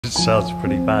It sounds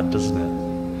pretty bad, doesn't it?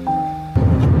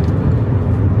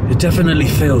 It definitely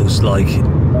feels like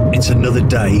it's another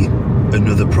day,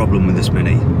 another problem with this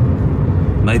Mini.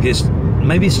 Maybe it's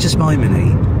just my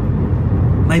Mini.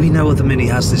 Maybe no other Mini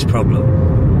has this problem.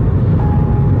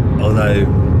 Although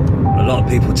a lot of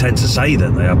people tend to say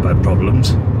that they have bad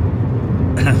problems.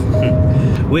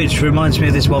 Which reminds me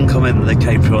of this one comment that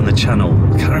came through on the channel.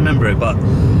 I can't remember it, but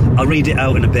I'll read it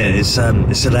out in a bit. It's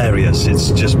hilarious.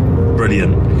 It's just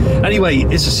brilliant. Anyway,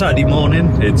 it's a Saturday morning.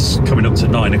 It's coming up to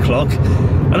 9 o'clock,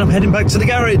 and I'm heading back to the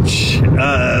garage.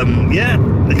 Yeah,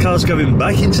 the car's going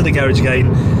back into the garage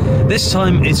again. This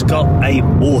time it's got a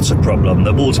water problem.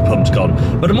 The water pump's gone.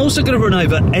 But I'm also going to run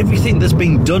over everything that's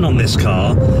been done on this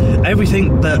car,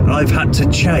 everything that I've had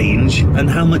to change, and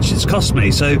how much it's cost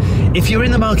me. So if you're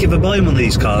in the market for buying one of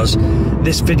these cars,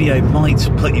 this video might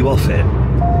put you off it,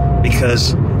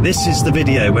 because this is the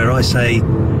video where I say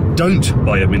don't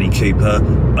buy a Mini Cooper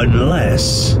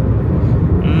unless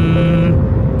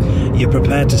you're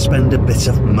prepared to spend a bit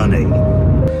of money.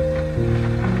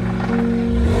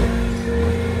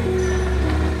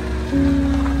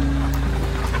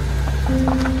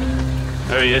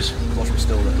 There he is. Watch me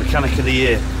still there. Mechanic of the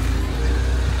year.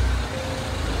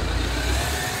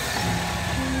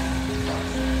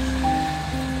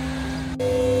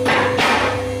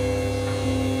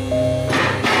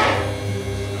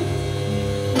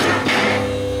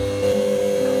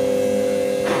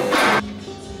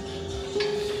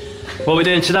 What are we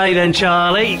doing today then,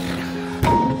 Charlie?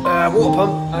 Water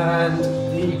pump and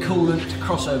the coolant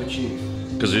crossover tube.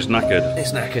 Because it's knackered.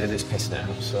 It's knackered and it's pissed now,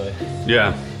 so...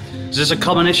 Yeah. Is this a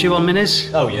common issue on Minis?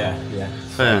 Oh yeah, yeah.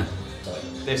 Yeah.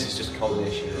 This is just a common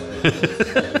issue.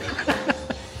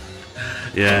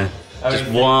 Yeah. Just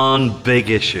one big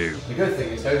issue. The good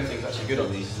thing is, the only thing that's actually good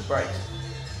on these is the brakes.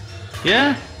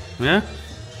 Yeah? Yeah?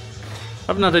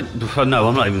 I've not had it... No,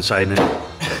 I'm not even saying it.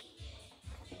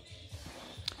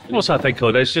 What's that thing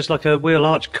called? It's just like a wheel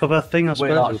arch cover thing, I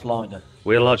suppose. Wheel arch liner.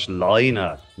 Wheel arch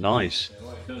liner. Nice.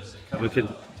 We can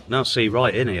now see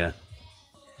right in here.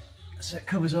 So it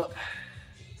covers up.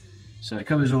 So it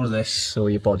covers all of this, all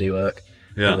your bodywork.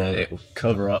 Yeah. And then it will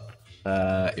cover up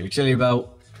your auxiliary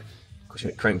belt,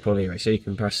 crank pulley, your AC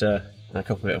compressor, and a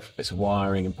couple of bits of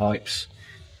wiring and pipes.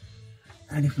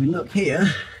 And if we look here,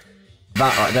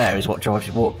 that right there is what drives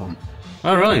your water pump.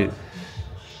 All right.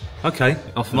 Okay.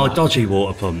 My dodgy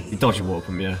water pump. Your dodgy water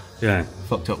pump, yeah. Yeah.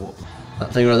 Fucked up water pump.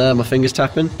 That thing right there, my finger's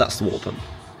tapping, that's the water pump.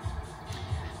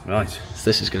 Right. So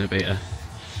this is going to be a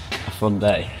fun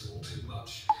day.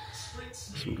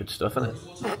 Some good stuff, isn't it?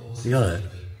 You got it?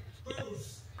 Yeah.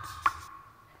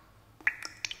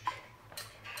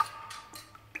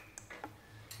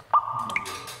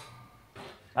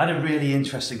 I had a really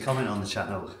interesting comment on the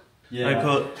channel. Yeah. They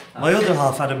put, my other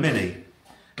half had a Mini.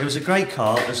 It was a great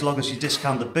car as long as you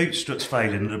discount the boot struts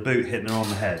failing and the boot hitting her on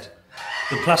the head.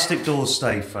 The plastic doors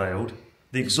stay failed,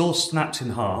 the exhaust snapped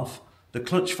in half, the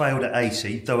clutch failed at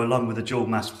 80, though along with a dual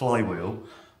mass flywheel,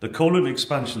 the coolant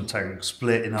expansion tank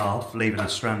split in half, leaving her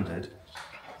stranded.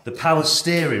 The power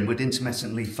steering would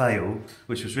intermittently fail,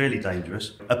 which was really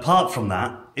dangerous. Apart from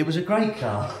that, it was a great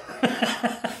car.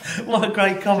 What a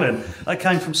great comment. That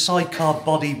came from Sidecar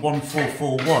Body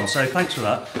 1441, so thanks for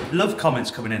that. Love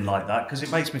comments coming in like that, because it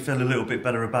makes me feel a little bit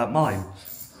better about mine.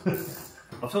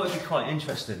 I thought it'd be quite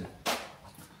interesting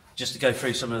just to go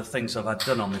through some of the things I've had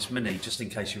done on this Mini, just in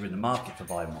case you're in the market for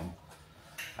buying one.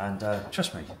 And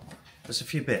trust me, there's a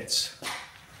few bits.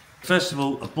 First of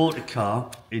all, I bought the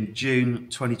car in June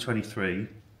 2023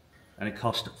 and it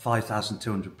cost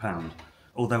 £5,200.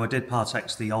 Although I did part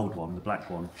X the old one, the black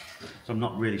one, so I'm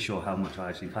not really sure how much I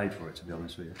actually paid for it, to be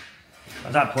honest with you.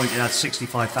 At that point it had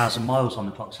 65,000 miles on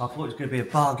the clock, so I thought it was going to be a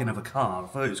bargain of a car. I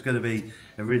thought it was going to be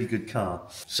a really good car.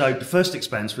 So the first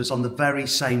expense was on the very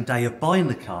same day of buying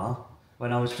the car,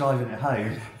 when I was driving it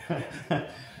home,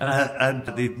 and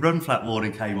the run flat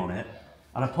warning came on it,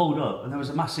 and I pulled up and there was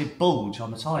a massive bulge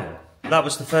on the tyre. That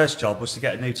was the first job, was to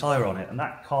get a new tyre on it, and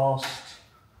that cost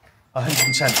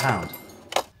 £110.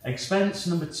 Expense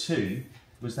number 2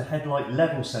 was the headlight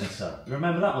level sensor. You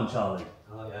remember that one, Charlie?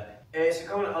 Oh yeah. It's a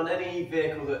comment on any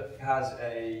vehicle that has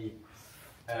a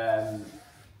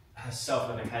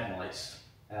self-leveling headlights.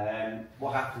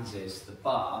 What happens is the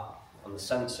bar on the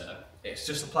sensor, it's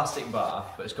just a plastic bar,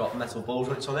 but it's got metal ball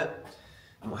joints on it.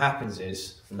 And what happens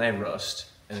is, when they rust,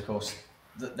 and of course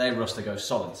they rust, they go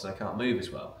solid, so they can't move as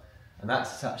well. And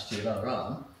that's attached to your lower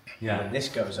arm. Yeah. And when this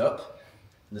goes up,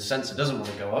 and the sensor doesn't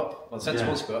want to go up. Well, the sensor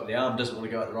wants to go up, the arm doesn't want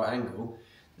to go at the right angle.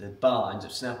 The bar ends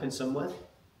up snapping somewhere.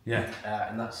 Yeah.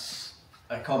 And that's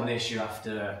a common issue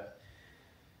after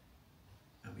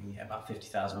I mean, yeah, about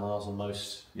 50,000 miles on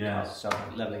most. Yeah. So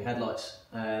levelling headlights.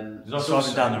 I was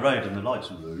driving down the road and the lights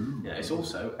were blue. Yeah, it's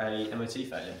also a MOT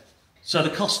failure. So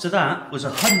the cost of that was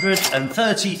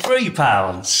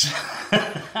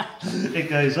 £133. It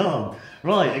goes on.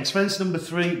 Right, expense number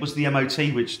 3 was the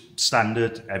MOT, which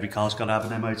standard, every car's got to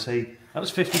have an MOT. That was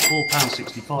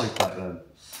 £54.65 back then.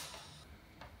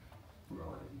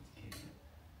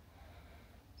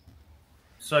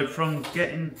 So from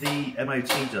getting the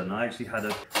MOT done, I actually had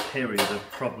a period of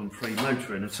problem-free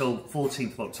motoring until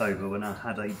 14th of October when I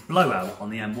had a blowout on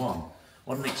the M1.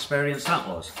 What an experience that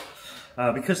was.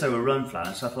 Because they were run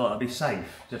flats, I thought I'd be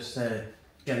safe just to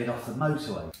get it off the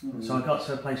motorway. So I got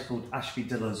to a place called Ashby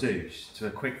de la Zouch, to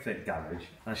a quick fit garage,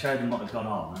 and I showed them what had gone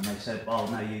on, and they said, oh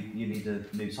no, you need a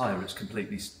new tyre, it's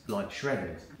completely like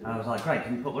shredded. And I was like, great,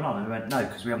 can you put one on? And he went, no,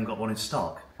 because we haven't got one in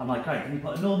stock. I'm like, great, can you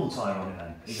put a normal tyre on it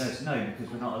then? He goes, no,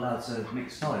 because we're not allowed to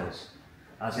mix tyres,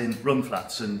 as in run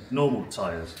flats and normal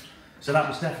tyres. So that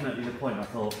was definitely the point. I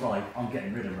thought, right, I'm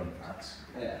getting rid of run flats.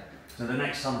 Yeah. So the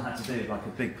next time I had to do like a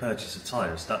big purchase of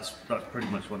tyres, that's pretty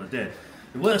much what I did.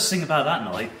 The worst thing about that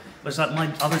night was that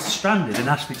I was stranded in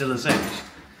Ashby de la Zouch,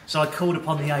 so I called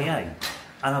upon the AA,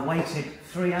 and I waited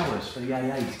 3 hours for the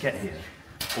AA to get here,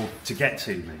 or to get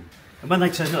to me. And when they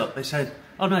turned up, they said,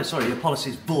 oh no, sorry, your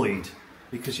policy's void,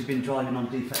 because you've been driving on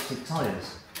defective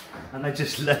tyres. And they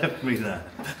just left me there.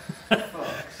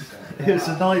 It was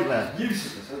a nightmare.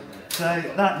 So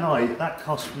that night, that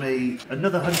cost me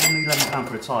another £111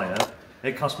 for a tyre.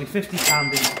 It cost me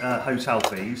 £50 in hotel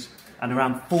fees and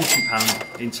around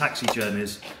 £40 in taxi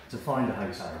journeys to find a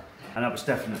hotel. And that was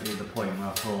definitely the point where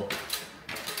I thought,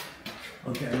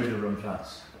 I'm getting rid of run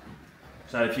flats.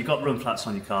 So if you've got run flats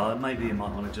on your car, maybe you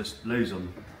might want to just lose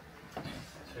them.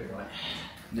 Too right.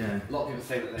 Yeah. A lot of people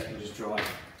think that they can just drive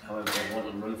however they want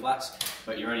on run flats,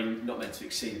 but you're only not meant to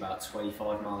exceed about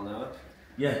 25 miles an hour.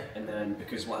 Yeah. And then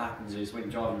because what happens is when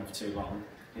you're driving them for too long,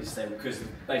 is because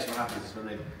basically what happens is when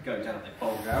they go down, they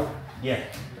bulge out. Yeah.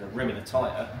 And the rim of the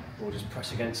tyre will just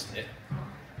press against it,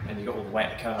 and you've got all the weight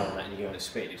of the car on that, and you go at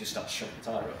speed, it just starts shutting the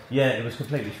tyre up. Yeah, it was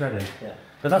completely shredded. Yeah.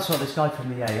 But that's what this guy from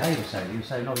the AA was saying. He was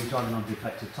saying, oh, you're driving on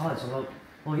defective tyres. I'm like,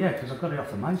 well, yeah, because I've got it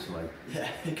off the motorway. Yeah,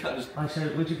 you can't just... I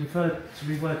said, would you prefer to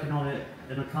be working on it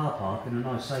in a car park in a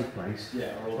nice safe place?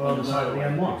 Yeah, or on the side of the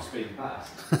M1? Speeding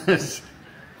past.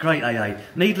 Great AA.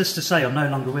 Needless to say, I'm no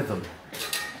longer with them.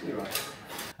 You're right.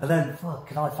 And then, fuck,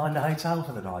 can I find a hotel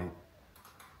for the night?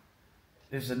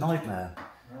 It was a nightmare.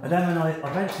 And then when I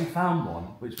eventually found one,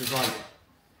 which was like,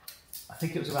 I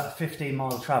think it was about a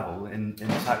 15-mile travel in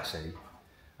a taxi.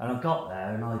 And I got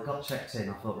there and I got checked in.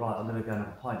 I thought, right, I'm going to go and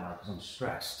have a pint now because I'm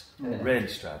stressed, really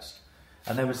stressed.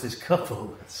 And there was this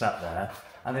couple that sat there,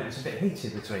 and it was a bit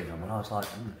heated between them. And I was like,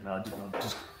 I'm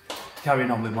just carrying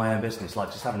on with my own business,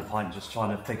 like just having a pint, just trying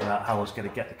to figure out how I was going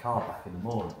to get the car back in the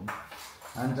morning.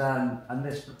 And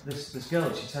this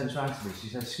girl, she turns around to me. She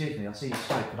says, "Excuse me, I see you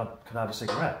smoke. Could I have a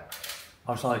cigarette?"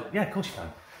 I was like, "Yeah, of course you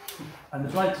can." And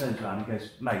the bloke turns around and he goes,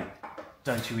 "Mate,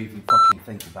 don't you even fucking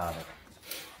think about it."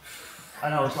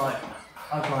 And I was like,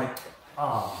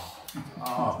 oh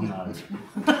no.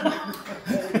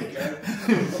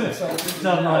 So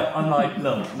I'm like,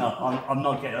 look, no, I'm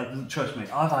not getting. Trust me,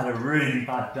 I've had a really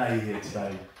bad day here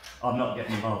today. I'm not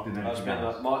getting involved in anything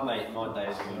else. My day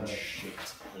is going shit.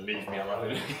 Leave me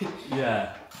alone.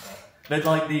 Yeah. But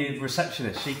like the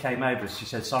receptionist, she came over and she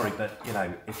said, "Sorry, but you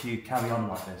know, if you carry on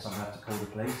like this, I'm going to have to call the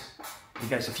police." He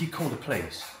goes, "If you call the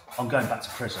police, I'm going back to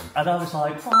prison." And I was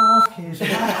like, "Fuck his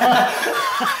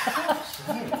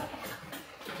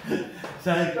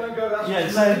So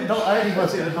not only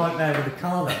was it a nightmare in the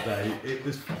car that day, it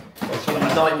was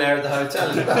a nightmare at the hotel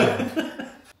as well.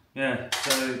 Yeah,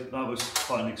 so that was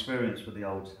quite an experience with the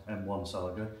old M1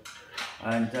 saga.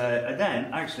 And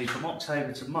then, actually, from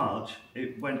October to March,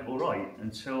 it went all right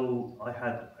until I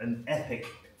had an epic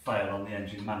fail on the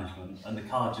engine management, and the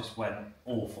car just went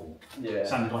awful. Yeah. It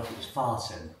sounded like it was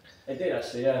farting. It did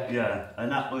actually, yeah. Yeah,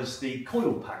 and that was the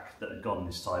coil pack that had gone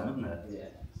this time, wasn't it? Yeah,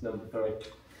 it's number 3.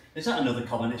 Is that another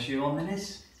common issue on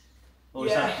Minis? Or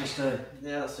is that just a...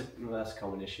 Yeah, that's a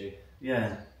common issue.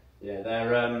 Yeah. Yeah,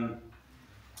 they're...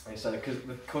 So because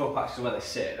the coil packs are where they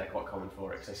sit, they're quite common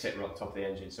for it, because they sit right on top of the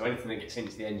engine. So anything that gets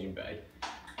into the engine bay,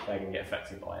 they're going to get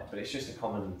affected by it. But it's just a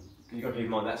common... You've got to keep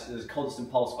in mind that there's a constant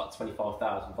pulse of about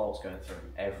 25,000 volts going through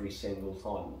every single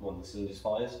time one of the cylinders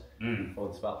fires, or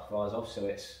the spark fires off. So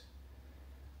it's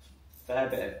a fair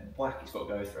bit of whack it's got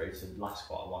to go through to last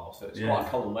quite a while. So it's quite a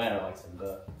common wear item,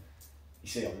 but you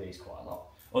see on these quite a lot.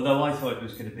 Although I thought it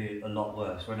was going to be a lot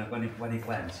worse. When it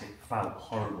went, it felt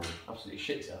horrible. Absolutely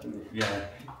shit, didn't it?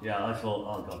 Yeah, I thought,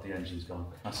 oh god, the engine's gone.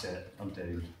 That's it, I'm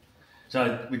doomed.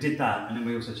 So we did that, and then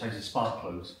we also changed the spark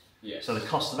plugs. Yes. So the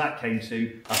cost of that came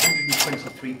to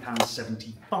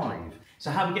 £123.75.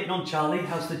 So how are we getting on, Charlie?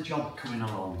 How's the job coming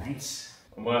along, mate?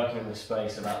 I'm working in the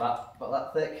space about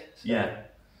that thick. So yeah.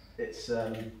 It's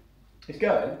going.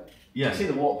 Yeah. You can see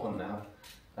the water pump now,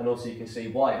 and also you can see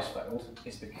why it's failed.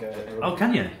 It's because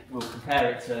can you? We'll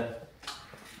compare it to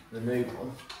the new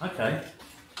one. Okay.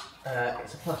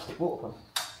 It's a plastic water pump.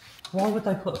 Why would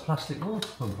they put a plastic water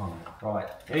pump on it? Right.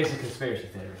 Here's a conspiracy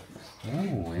theory.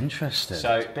 Oh, interesting.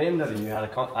 So BMW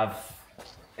have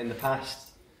in the past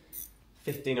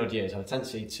 15 odd years had a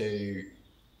tendency to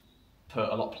put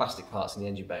a lot of plastic parts in the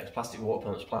engine bay. Plastic water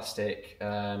pumps, plastic,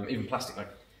 even plastic like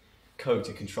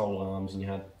coated control arms, and you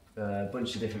had a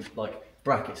bunch of different like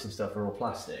brackets and stuff are all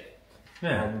plastic.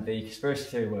 Yeah. And the conspiracy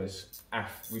theory was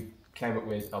we came up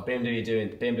with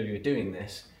BMW are doing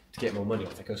this to get more money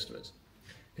off their customers.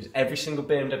 Because every single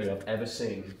BMW I've ever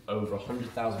seen over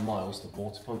 100,000 miles, the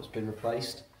water pump's been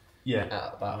replaced. Yeah.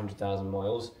 At about 100,000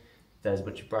 miles. There's a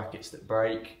bunch of brackets that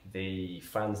break, the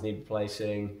fans need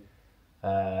replacing.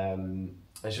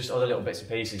 There's just other little bits and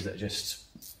pieces that just,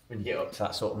 when you get up to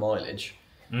that sort of mileage,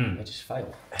 they just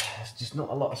fail. There's just not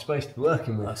a lot of space to be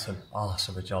working with. That's an arse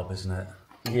of a job, isn't it?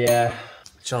 Yeah.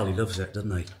 Charlie loves it,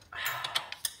 doesn't he?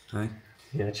 Hey?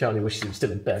 Yeah, Charlie wishes he was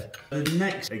still in bed. The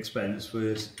next expense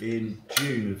was in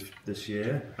June of this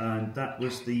year, and that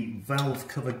was the valve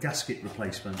cover gasket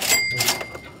replacement.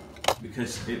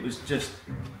 Because it was just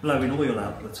blowing oil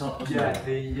out the top, wasn't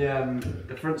it? Yeah,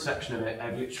 the front section of it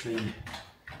had literally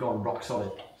gone rock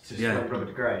solid. It's just rubber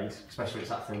degrades, especially when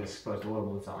it's that thing that's supposed to oil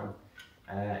all the time.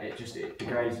 It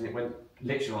degrades, and it went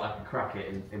literally like I could crack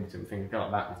it into my finger, go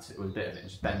like that with a bit of it, and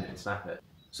just bend it and snap it.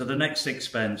 So the next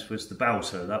expense was the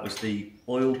belter. That was the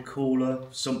oil cooler,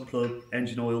 sump plug,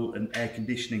 engine oil and air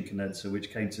conditioning condenser,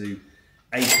 which came to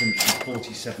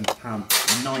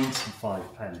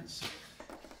 £847.95.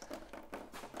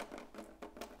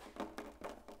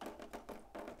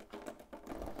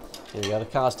 Here we go, the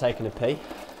car's taking a pee.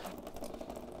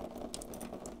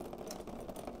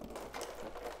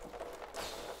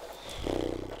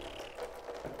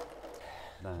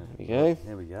 There we go.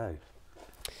 There we go.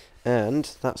 And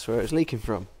that's where it's leaking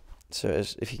from. So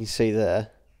if you can see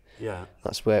there, yeah,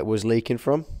 that's where it was leaking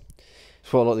from.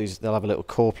 So what a lot of these, they'll have a little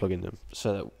core plug in them,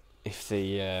 so that if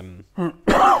the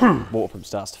water pump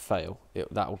starts to fail,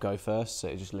 that will go first. So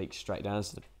it just leaks straight down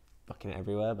instead of fucking it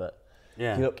everywhere. But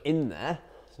if you look in there,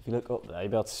 so if you look up there, you'll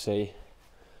be able to see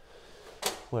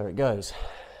where it goes.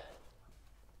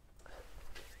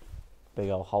 Big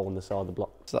old hole in the side of the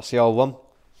block. So that's the old one.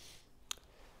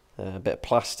 A bit of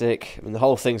plastic. I mean, the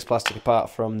whole thing's plastic apart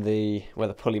from where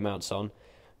the pulley mounts on,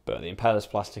 but the impeller's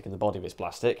plastic and the body of it's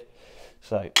plastic.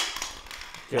 So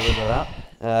get rid of that.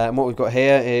 And what we've got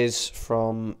here is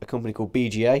from a company called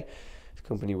BGA, it's a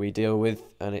company we deal with,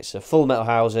 and it's a full metal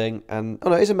housing, and oh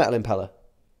no, it is a metal impeller.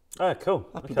 Oh, cool.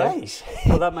 Happy days.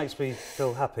 Well, that makes me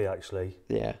feel happy, actually.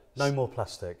 Yeah. No more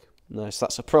plastic. No, so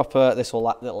that's a proper. This will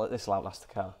outlast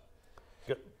the car.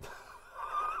 Good.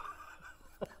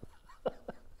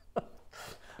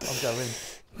 I'm going.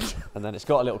 And then it's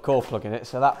got a little core plug in it,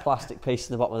 so that plastic piece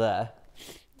in the bottom of there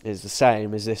is the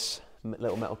same as this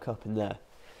little metal cup in there.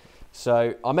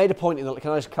 So I made a point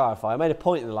can I just clarify? I made a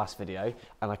point in the last video,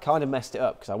 and I kind of messed it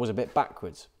up because I was a bit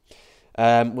backwards.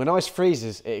 When ice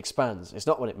freezes, it expands. It's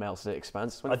not when it melts that it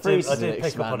expands. When it freezes, I did it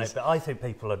pick up on expands. it, but I think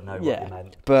people would know what you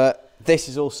meant. But this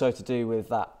is also to do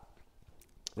with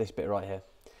this bit right here.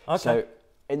 Okay. So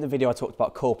in the video, I talked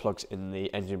about core plugs in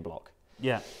the engine block.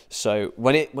 Yeah. So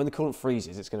when the coolant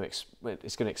freezes, it's going to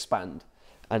expand,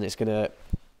 and it's going to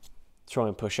try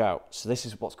and push out. So this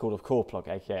is what's called a core plug,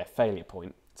 aka a failure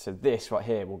point. So this right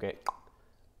here will get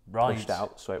pushed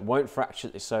out, so it won't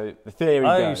fracture. So the theory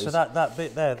goes. So that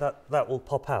bit there, that will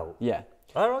pop out. Yeah.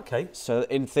 Oh, okay. So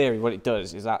in theory, what it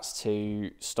does is that's to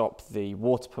stop the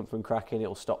water pump from cracking.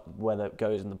 It'll stop whether it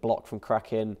goes in the block from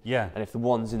cracking. Yeah. And if the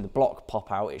ones in the block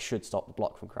pop out, it should stop the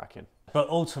block from cracking. But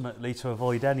ultimately, to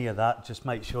avoid any of that, just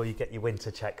make sure you get your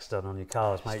winter checks done on your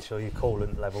cars. Make sure your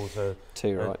coolant levels are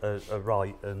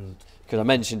right. And because I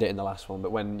mentioned it in the last one,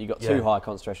 but when you got too high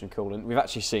concentration coolant, we've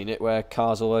actually seen it where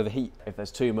cars will overheat if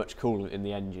there's too much coolant in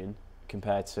the engine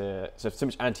so if too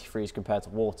much antifreeze compared to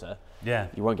water,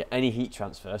 you won't get any heat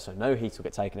transfer. So no heat will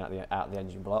get taken out of the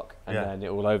engine block, and then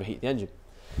it will overheat the engine.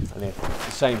 And if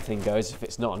the same thing goes, if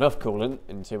it's not enough coolant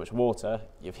and too much water,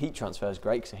 your heat transfer is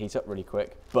great because it heats up really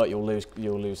quick, but you'll lose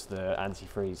the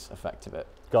antifreeze effect of it.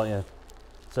 Got you.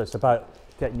 So it's about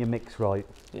getting your mix right.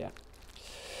 Yeah.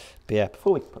 But yeah,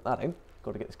 before we put that in,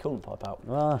 got to get this coolant pipe out.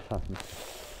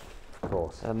 Of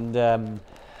course. And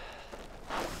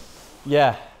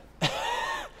yeah.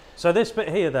 So this bit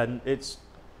here then, it's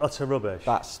utter rubbish.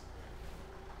 That's...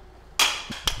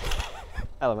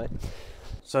 Hello, mate.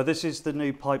 So this is the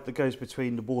new pipe that goes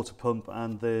between the water pump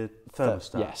and the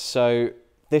thermostat? Yes, so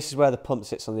this is where the pump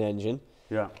sits on the engine.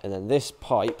 Yeah. And then this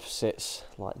pipe sits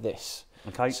like this.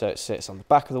 Okay. So it sits on the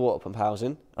back of the water pump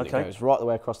housing. And Okay. It goes right the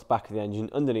way across the back of the engine,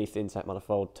 underneath the intake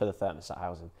manifold to the thermostat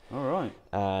housing. All right.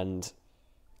 And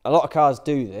a lot of cars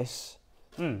do this,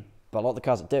 Mm. but a lot of the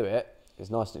cars that do it is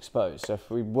nice and exposed. So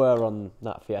if we were on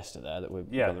that Fiesta there that we're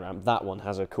going around, that one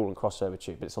has a coolant crossover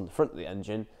tube, but it's on the front of the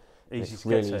engine. Easy it's to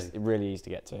really get to. really easy to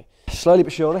get to. Slowly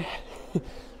but surely,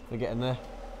 we're getting there.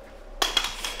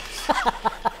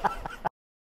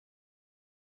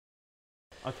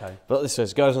 Okay. But this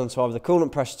says goes onto either the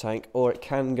coolant pressure tank or it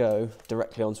can go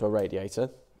directly onto a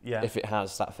radiator if it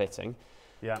has that fitting.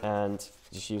 Yeah. And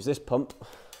just use this pump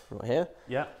right here.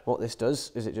 Yeah. What this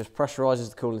does is it just pressurizes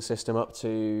the cooling system up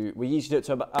to, we usually do it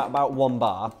to about 1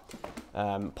 bar,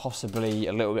 possibly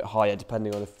a little bit higher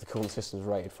depending on if the cooling system is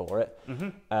rated for it. Mm-hmm.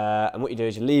 And what you do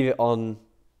is you leave it on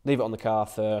the car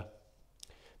for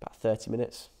about 30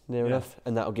 minutes. Near enough,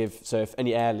 and that'll give, so if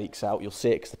any air leaks out, you'll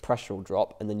see it because the pressure will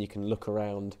drop, and then you can look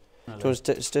around. Do you want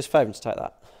to just a favour to take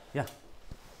that? Yeah,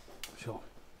 sure.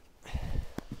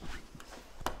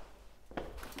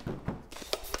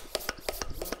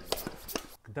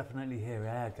 Can definitely hear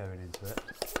air going into it.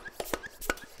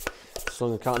 As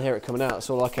long as I can't hear it coming out, that's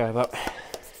all I care about.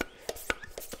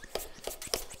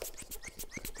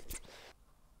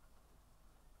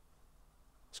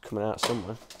 It's coming out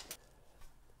somewhere.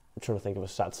 I'm trying to think of a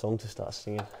sad song to start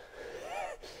singing.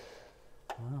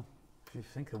 Well, if you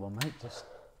think of one, mate, just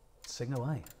sing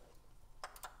away. I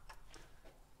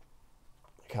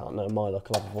can't know, my luck,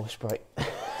 I'll have a voice break. Do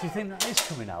you think that is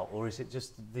coming out, or is it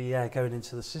just the air going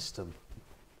into the system?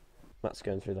 That's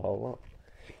going through the whole lot.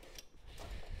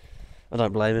 I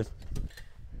don't blame him.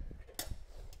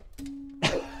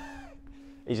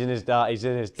 He's in his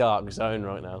dark zone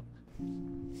right now.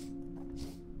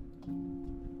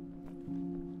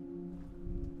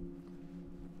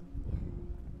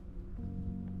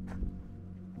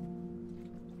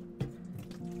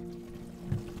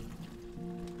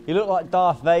 You look like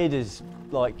Darth Vader's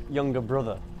younger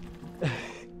brother.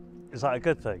 Is that a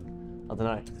good thing? I don't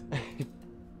know.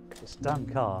 This damn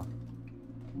car.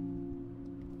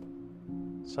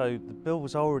 So the bill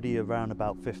was already around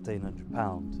about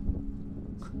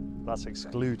 £1,500. That's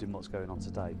excluding what's going on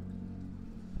today.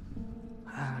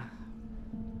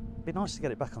 It'd be nice to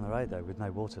get it back on the road though, with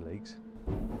no water leaks.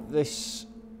 This,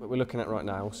 what we're looking at right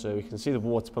now, so we can see the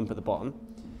water pump at the bottom.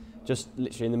 Just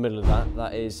literally in the middle of that,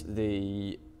 that is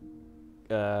the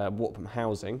water pump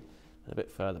housing. And a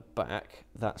bit further back,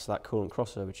 that's that coolant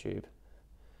crossover tube.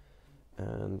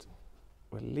 And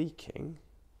we're leaking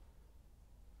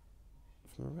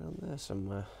from around there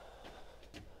somewhere.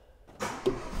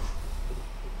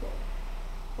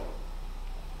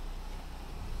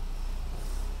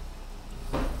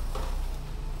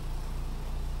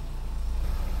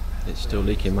 It's still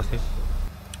leaking, Matthew.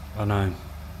 I know.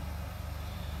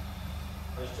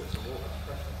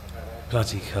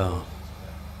 Bloody car.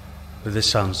 But this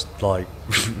sounds like,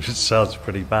 it sounds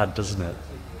pretty bad, doesn't it?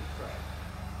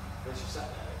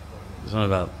 It's not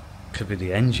about, could be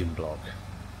the engine block.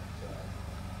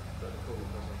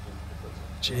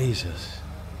 Jesus.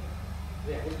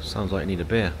 Sounds like you need a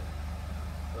beer.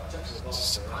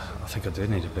 I think I do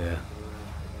need a beer.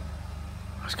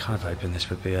 I was kind of hoping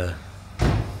this would be a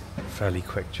fairly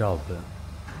quick job, but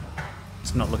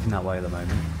it's not looking that way at the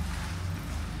moment.